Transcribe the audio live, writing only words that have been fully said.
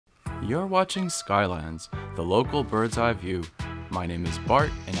You're watching Skylands, the local bird's eye view. My name is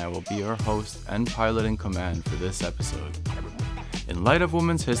Bart, and I will be your host and pilot in command for this episode. In light of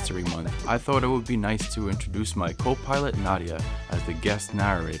Women's History Month, I thought it would be nice to introduce my co-pilot Nadia as the guest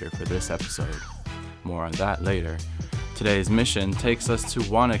narrator for this episode. More on that later. Today's mission takes us to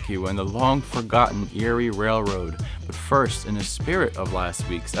Wanaque and the long-forgotten Erie Railroad. But first, in the spirit of last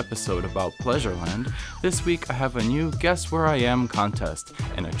week's episode about Pleasureland, this week I have a new Guess Where I Am contest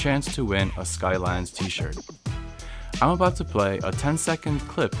and a chance to win a Skylands t-shirt. I'm about to play a 10-second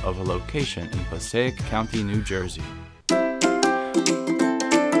clip of a location in Passaic County, New Jersey.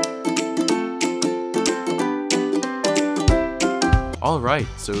 Alright,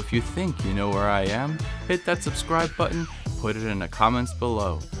 so if you think you know where I am, hit that subscribe button, put it in the comments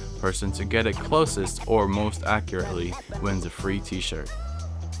below. Person to get it closest or most accurately wins a free t-shirt.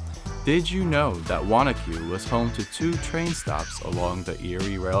 Did you know that Wanaque was home to 2 train stops along the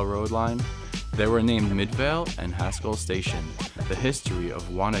Erie Railroad line? They were named Midvale and Haskell Station. The history of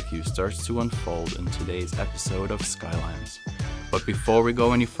Wanaque starts to unfold in today's episode of Skylands. But before we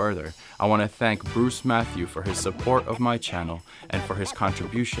go any further, I want to thank Bruce Matthew for his support of my channel and for his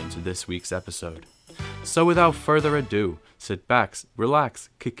contribution to this week's episode. So without further ado, sit back, relax,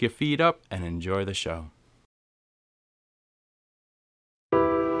 kick your feet up, and enjoy the show.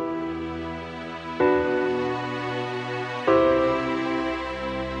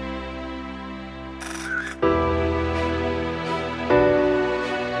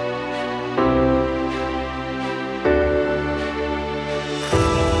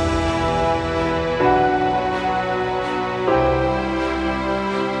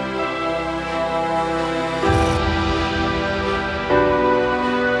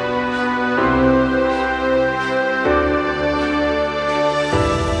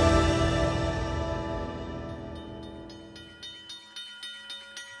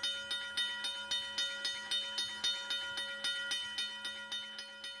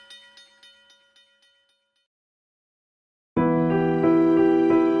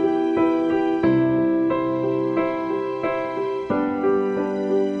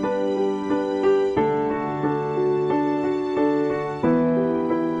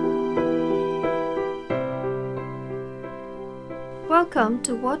 Welcome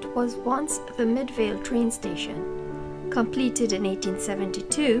to what was once the Midvale Train Station. Completed in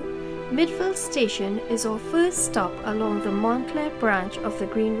 1872, Midvale Station is our first stop along the Montclair branch of the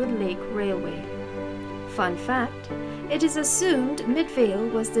Greenwood Lake Railway. Fun fact, it is assumed Midvale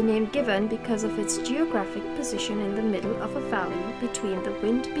was the name given because of its geographic position in the middle of a valley between the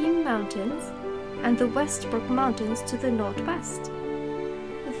Windbeam Mountains and the Westbrook Mountains to the northwest.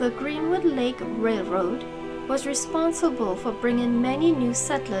 The Greenwood Lake Railroad was responsible for bringing many new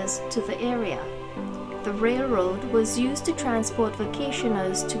settlers to the area. The railroad was used to transport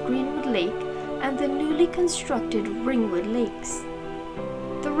vacationers to Greenwood Lake and the newly constructed Ringwood Lakes.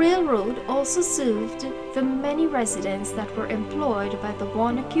 The railroad also served the many residents that were employed by the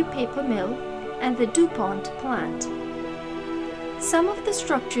Wanaque Paper Mill and the DuPont Plant. Some of the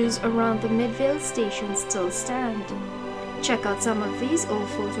structures around the Midvale Station still stand. Check out some of these old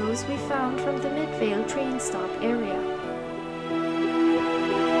photos we found from the Midvale Train Stop area.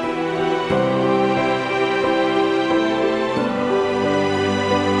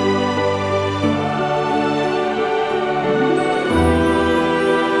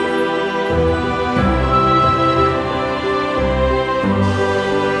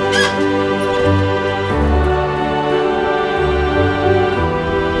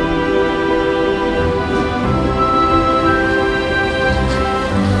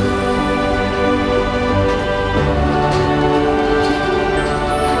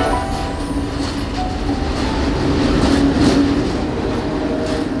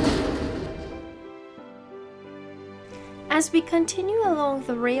 As we continue along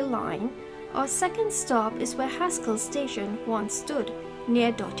the rail line, our second stop is where Haskell Station once stood,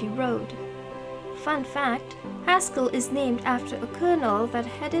 near Doughty Road. Fun fact, Haskell is named after a colonel that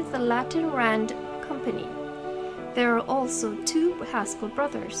headed the Latin Rand Company. There are also 2 Haskell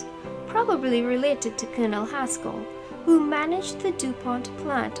brothers, probably related to Colonel Haskell, who managed the DuPont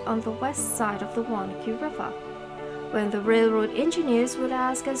Plant on the west side of the Wanaque River. When the railroad engineers would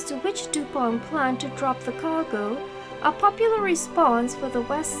ask as to which DuPont plant to drop the cargo, a popular response for the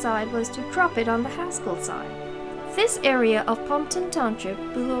west side was to drop it on the Haskell side. This area of Pompton Township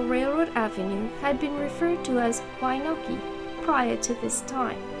below Railroad Avenue had been referred to as Wanaque prior to this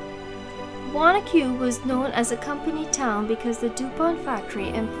time. Wanaque was known as a company town because the DuPont factory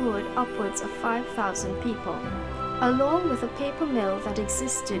employed upwards of 5,000 people, along with a paper mill that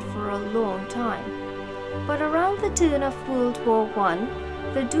existed for a long time. But around the turn of World War I,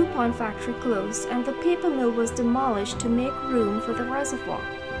 the DuPont factory closed and the paper mill was demolished to make room for the reservoir.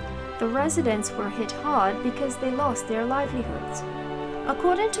 The residents were hit hard because they lost their livelihoods.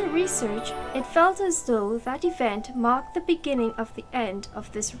 According to research, it felt as though that event marked the beginning of the end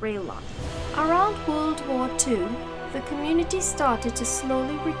of this rail line. Around World War II, the community started to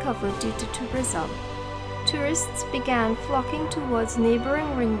slowly recover due to tourism. Tourists began flocking towards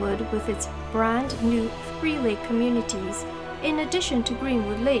neighboring Ringwood with its brand new 3-lake communities, in addition to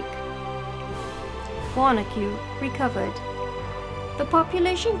Greenwood Lake. Wanaque recovered. The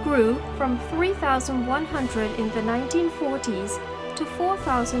population grew from 3,100 in the 1940s to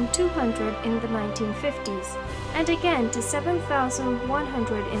 4,200 in the 1950s, and again to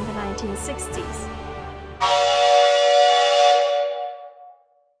 7,100 in the 1960s.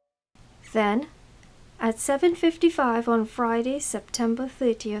 Then, at 7:55 on Friday, September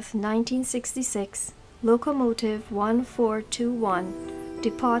 30th, 1966, locomotive 1421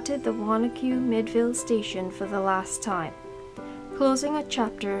 departed the Wanaque Midvale Station for the last time, closing a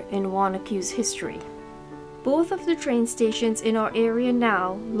chapter in Wanaque's history. Both of the train stations in our area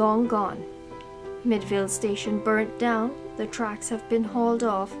now long gone. Midvale Station burnt down, the tracks have been hauled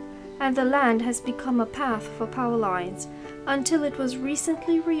off, and the land has become a path for power lines until it was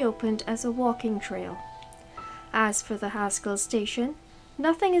recently reopened as a walking trail. As for the Haskell Station,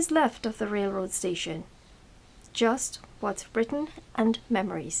 nothing is left of the railroad station. Just what's written and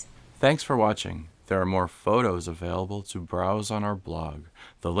memories. Thanks for watching. There are more photos available to browse on our blog.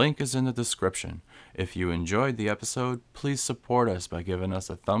 The link is in the description. If you enjoyed the episode, please support us by giving us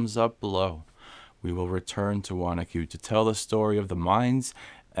a thumbs up below. We will return to Wanaque to tell the story of the mines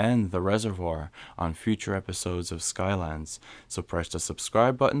and the reservoir on future episodes of Skylands, so press the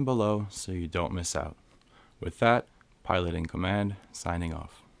subscribe button below so you don't miss out. With that, Pilot in Command, signing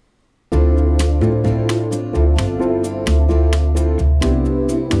off.